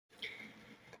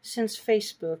Since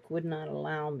Facebook would not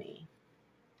allow me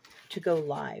to go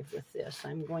live with this,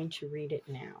 I'm going to read it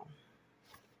now.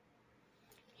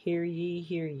 Hear ye,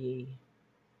 hear ye.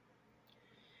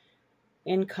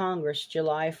 In Congress,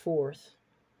 July 4th,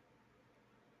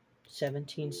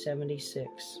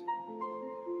 1776.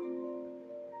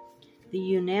 The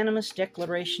unanimous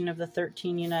declaration of the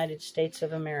 13 United States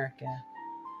of America.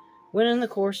 When in the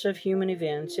course of human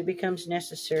events it becomes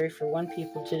necessary for one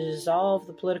people to dissolve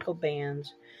the political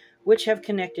bands which have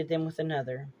connected them with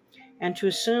another, and to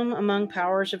assume among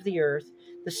powers of the earth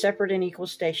the separate and equal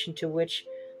station to which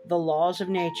the laws of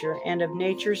nature and of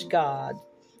nature's God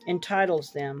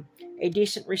entitles them, a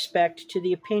decent respect to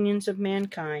the opinions of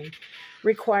mankind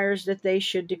requires that they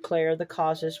should declare the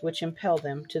causes which impel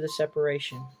them to the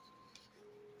separation.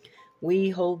 We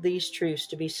hold these truths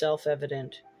to be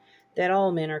self-evident, that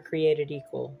all men are created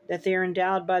equal, that they are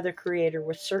endowed by their Creator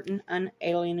with certain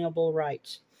unalienable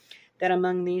rights, that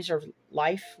among these are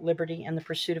life, liberty, and the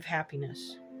pursuit of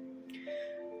happiness.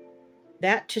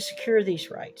 That to secure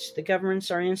these rights, the governments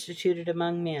are instituted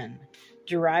among men,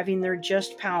 deriving their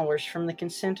just powers from the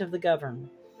consent of the governed,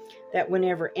 that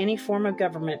whenever any form of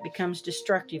government becomes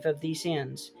destructive of these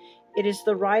ends, it is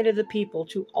the right of the people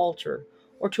to alter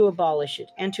or to abolish it,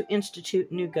 and to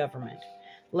institute new government,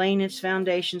 laying its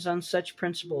foundations on such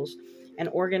principles, and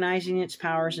organizing its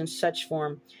powers in such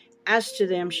form as to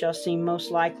them shall seem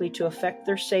most likely to affect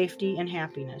their safety and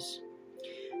happiness.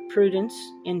 Prudence,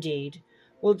 indeed,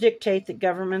 will dictate that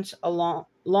governments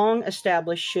long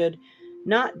established should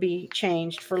not be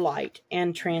changed for light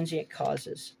and transient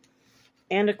causes,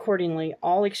 and accordingly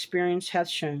all experience hath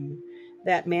shown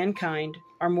that mankind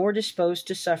are more disposed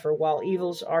to suffer while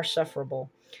evils are sufferable,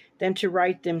 than to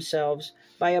right themselves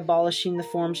by abolishing the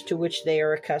forms to which they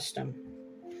are accustomed.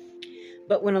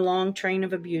 But when a long train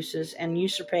of abuses and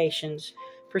usurpations,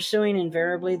 pursuing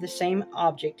invariably the same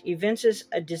object, evinces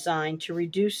a design to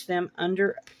reduce them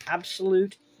under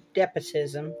absolute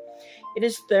despotism, it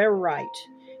is their right,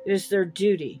 it is their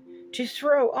duty, to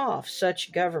throw off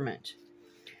such government,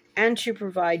 and to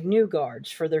provide new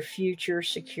guards for their future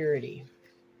security.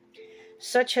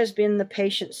 Such has been the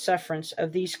patient sufferance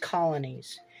of these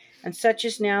colonies, and such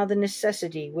is now the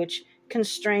necessity which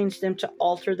constrains them to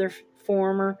alter their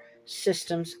former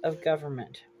systems of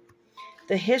government.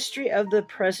 The history of the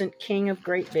present King of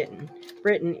Great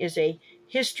Britain is a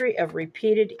history of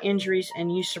repeated injuries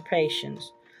and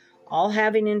usurpations, all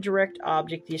having in direct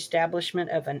object the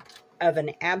establishment of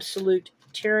an absolute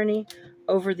tyranny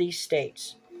over these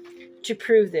states. To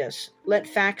prove this, let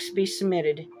facts be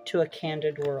submitted to a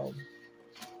candid world.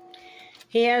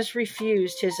 He has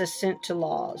refused his assent to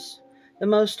laws, the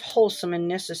most wholesome and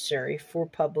necessary for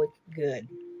public good.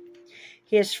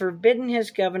 He has forbidden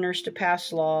his governors to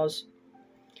pass laws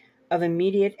of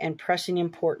immediate and pressing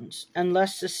importance,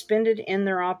 unless suspended in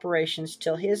their operations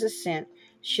till his assent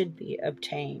should be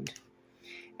obtained.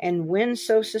 And when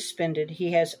so suspended,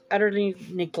 he has utterly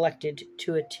neglected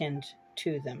to attend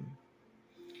to them.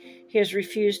 He has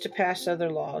refused to pass other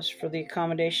laws for the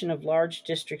accommodation of large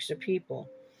districts of people,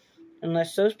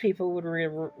 unless those people would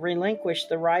relinquish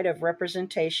the right of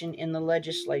representation in the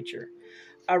legislature,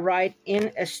 a right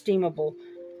inestimable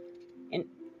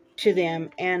to them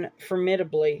and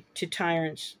formidable to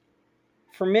tyrants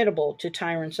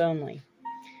only.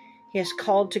 He has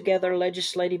called together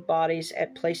legislative bodies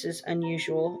at places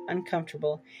unusual,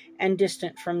 uncomfortable, and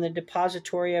distant from the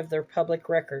depository of their public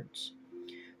records,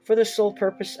 for the sole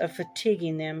purpose of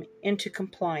fatiguing them into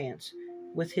compliance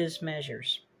with his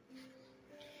measures.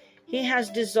 He has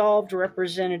dissolved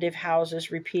representative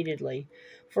houses repeatedly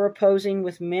for opposing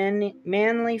with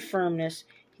manly firmness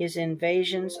his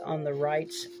invasions on the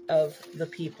rights of the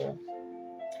people.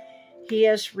 He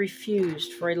has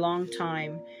refused for a long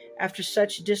time, after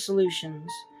such dissolutions,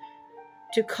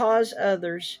 to cause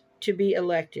others to be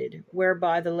elected,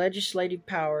 whereby the legislative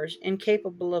powers,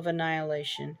 incapable of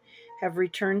annihilation, have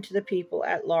returned to the people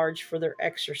at large for their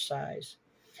exercise,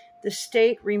 the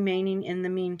state remaining in the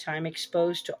meantime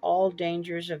exposed to all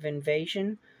dangers of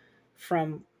invasion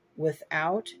from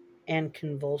without and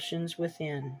convulsions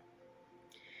within.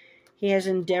 He has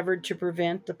endeavored to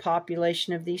prevent the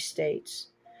population of these states,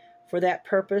 for that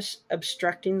purpose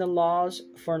obstructing the laws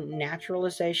for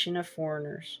naturalization of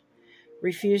foreigners,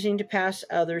 refusing to pass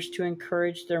others to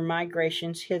encourage their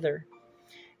migrations hither,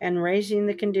 and raising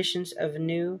the conditions of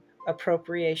new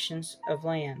appropriations of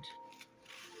land.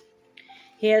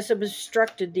 He has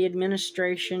obstructed the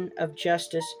administration of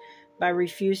justice by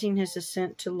refusing his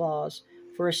assent to laws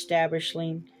for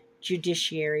establishing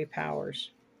judiciary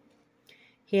powers.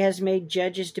 He has made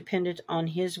judges dependent on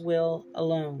his will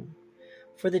alone,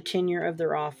 for the tenure of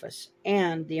their office,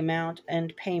 and the amount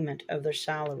and payment of their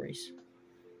salaries.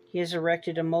 He has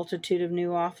erected a multitude of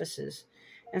new offices,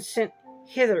 and sent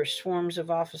hither swarms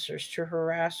of officers to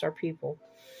harass our people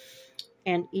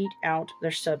and eat out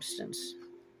their substance.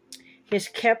 He has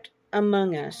kept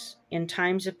among us, in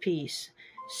times of peace,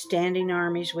 standing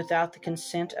armies without the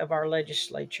consent of our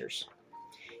legislatures.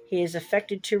 He has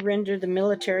affected to render the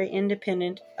military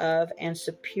independent of and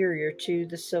superior to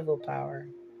the civil power.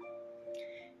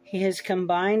 He has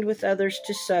combined with others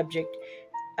to subject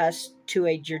us to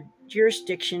a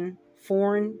jurisdiction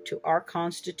foreign to our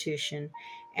Constitution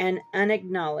and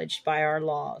unacknowledged by our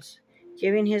laws,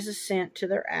 giving his assent to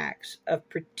their acts of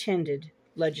pretended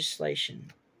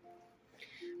legislation,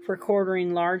 for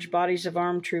quartering large bodies of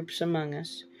armed troops among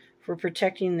us, for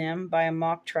protecting them by a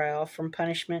mock trial from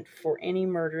punishment for any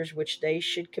murders which they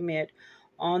should commit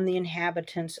on the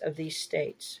inhabitants of these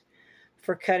states,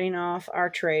 for cutting off our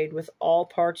trade with all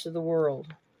parts of the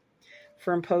world,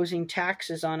 for imposing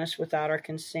taxes on us without our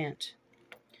consent,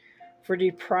 for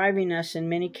depriving us in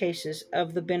many cases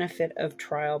of the benefit of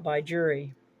trial by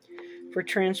jury, for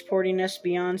transporting us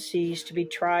beyond seas to be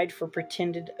tried for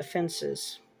pretended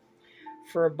offenses,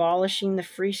 for abolishing the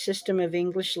free system of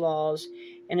English laws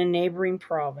in a neighboring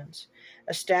province,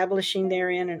 establishing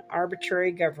therein an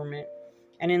arbitrary government,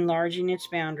 and enlarging its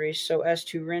boundaries so as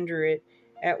to render it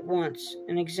at once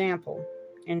an example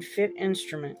and fit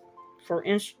instrument for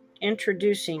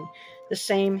introducing the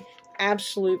same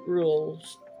absolute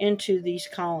rules into these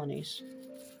colonies,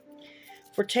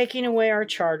 for taking away our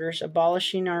charters,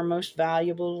 abolishing our most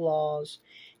valuable laws,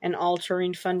 and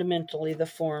altering fundamentally the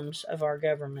forms of our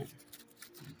government,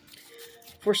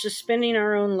 for suspending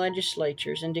our own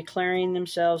legislatures and declaring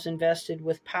themselves invested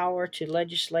with power to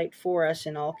legislate for us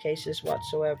in all cases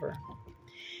whatsoever.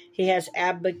 He has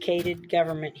abdicated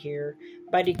government here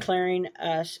by declaring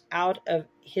us out of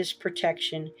his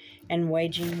protection and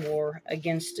waging war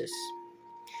against us.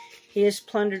 He has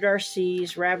plundered our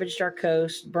seas, ravaged our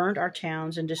coasts, burnt our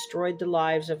towns, and destroyed the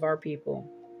lives of our people.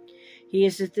 He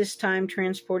is at this time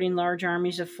transporting large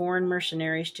armies of foreign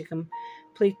mercenaries to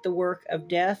complete the work of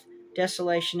death,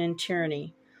 desolation, and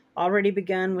tyranny, already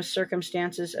begun with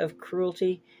circumstances of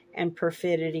cruelty and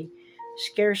perfidy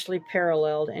scarcely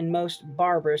paralleled in most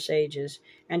barbarous ages,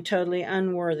 and totally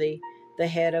unworthy the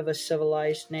head of a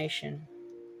civilized nation.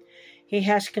 He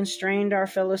has constrained our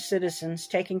fellow citizens,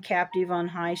 taken captive on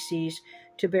high seas,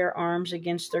 to bear arms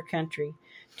against their country,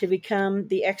 to become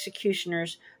the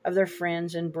executioners of their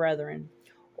friends and brethren,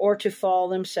 or to fall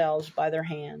themselves by their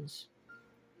hands.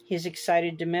 He has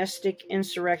excited domestic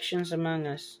insurrections among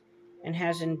us, and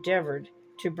has endeavored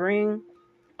to bring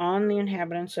on the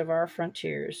inhabitants of our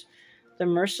frontiers the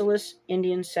merciless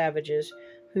Indian savages,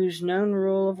 whose known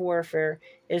rule of warfare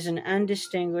is an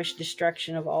undistinguished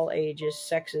destruction of all ages,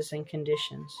 sexes, and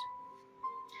conditions.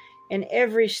 In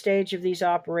every stage of these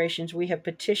operations we have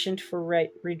petitioned for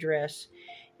redress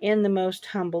in the most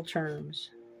humble terms.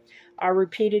 Our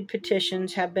repeated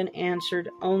petitions have been answered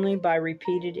only by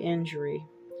repeated injury.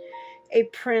 A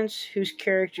prince whose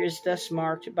character is thus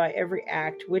marked by every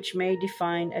act which may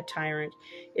define a tyrant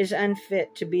is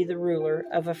unfit to be the ruler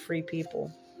of a free people.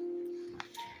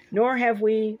 Nor have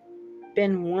we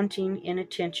been wanting in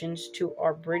attentions to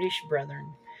our British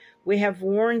brethren. We have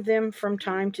warned them from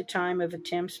time to time of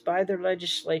attempts by their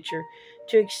legislature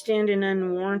to extend an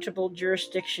unwarrantable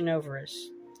jurisdiction over us.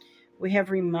 We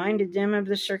have reminded them of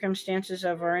the circumstances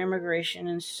of our emigration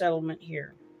and settlement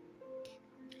here.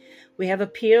 We have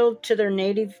appealed to their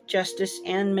native justice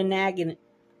and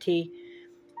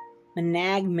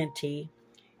magnanimity,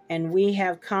 and we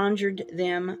have conjured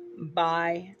them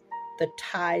by the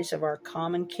ties of our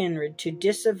common kindred to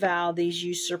disavow these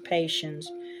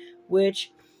usurpations,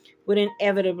 which would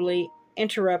inevitably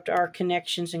interrupt our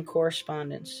connections and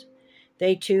correspondence.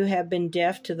 They too have been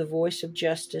deaf to the voice of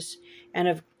justice and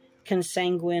of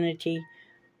consanguinity.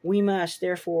 We must,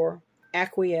 therefore,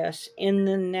 acquiesce in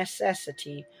the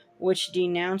necessity which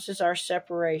denounces our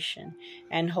separation,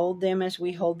 and hold them as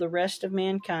we hold the rest of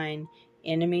mankind,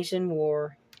 enemies in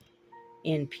war,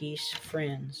 in peace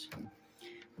friends.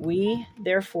 We,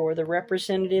 therefore, the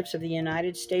representatives of the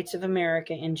United States of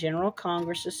America in General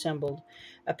Congress assembled,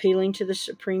 appealing to the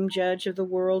Supreme Judge of the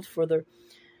world for the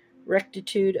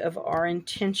rectitude of our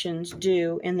intentions,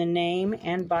 do, in the name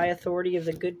and by authority of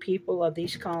the good people of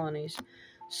these colonies,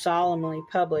 solemnly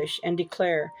publish and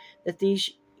declare that these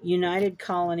united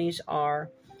colonies are,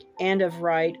 and of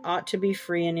right ought to be,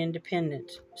 free and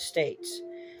independent states,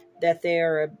 that they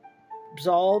are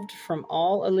absolved from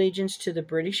all allegiance to the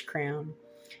British Crown,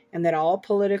 and that all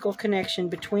political connection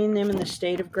between them and the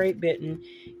state of Great Britain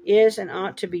is and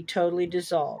ought to be totally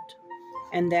dissolved.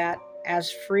 and that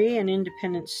as free and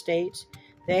independent states,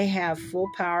 they have full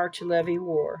power to levy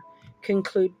war,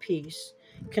 conclude peace,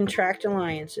 contract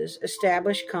alliances,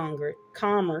 establish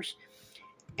commerce,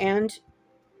 and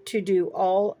to do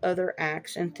all other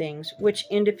acts and things which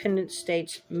independent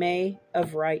states may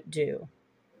of right do.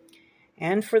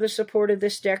 And for the support of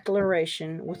this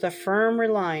declaration, with a firm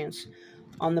reliance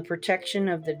on the protection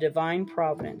of the divine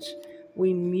providence,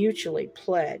 we mutually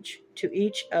pledge to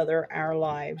each other our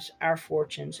lives, our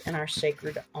fortunes, and our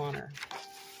sacred honor.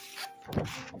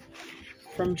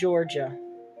 From Georgia,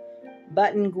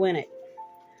 Button Gwinnett,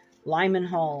 Lyman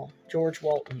Hall, George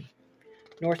Walton.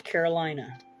 North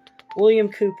Carolina, William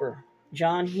Cooper,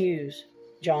 John Hughes,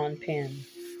 John Penn.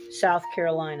 South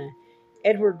Carolina,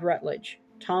 Edward Rutledge,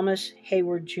 Thomas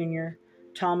Hayward Jr.,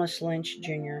 Thomas Lynch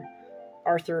Jr.,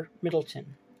 Arthur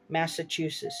Middleton.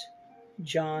 Massachusetts,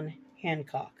 John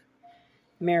Hancock.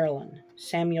 Maryland,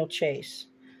 Samuel Chase,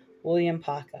 William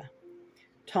Paca,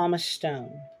 Thomas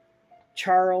Stone,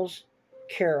 Charles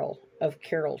Carroll of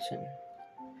Carrollton.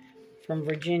 From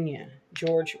Virginia,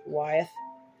 George Wyeth,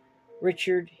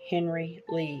 Richard Henry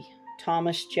Lee,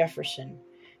 Thomas Jefferson,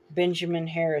 Benjamin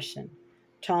Harrison,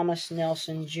 Thomas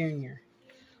Nelson Jr.,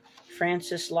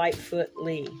 Francis Lightfoot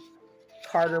Lee,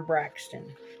 Carter Braxton.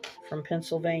 From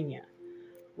Pennsylvania,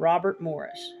 Robert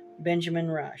Morris, Benjamin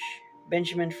Rush,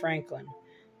 Benjamin Franklin,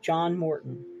 John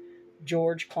Morton,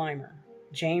 George Clymer,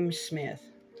 James Smith,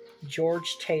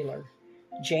 George Taylor,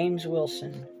 James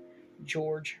Wilson,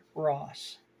 George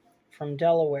Ross. From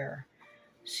Delaware,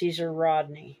 Caesar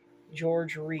Rodney,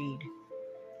 George Reed,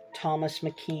 Thomas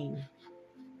McKean.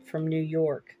 From New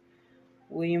York,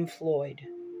 William Floyd,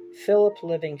 Philip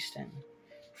Livingston,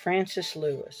 Francis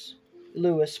Lewis,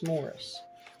 Lewis Morris.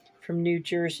 From New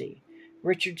Jersey,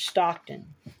 Richard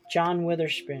Stockton, John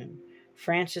Witherspoon,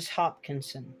 Francis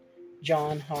Hopkinson,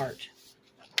 John Hart,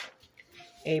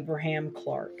 Abraham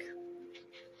Clark.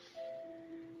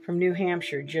 From New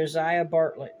Hampshire, Josiah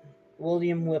Bartlett,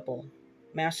 William Whipple.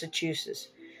 Massachusetts,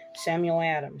 Samuel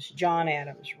Adams, John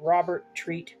Adams, Robert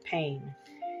Treat Payne,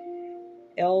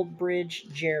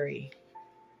 Elbridge Gerry.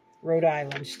 Rhode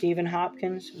Island, Stephen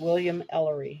Hopkins, William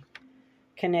Ellery.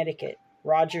 Connecticut,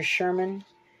 Roger Sherman,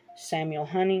 Samuel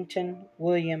Huntington,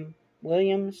 William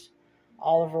Williams,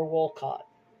 Oliver Wolcott.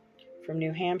 From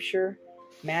New Hampshire,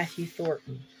 Matthew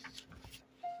Thornton.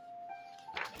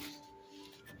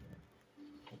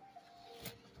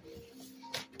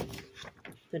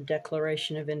 The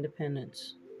Declaration of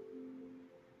Independence.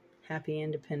 Happy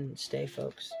Independence Day,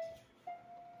 folks.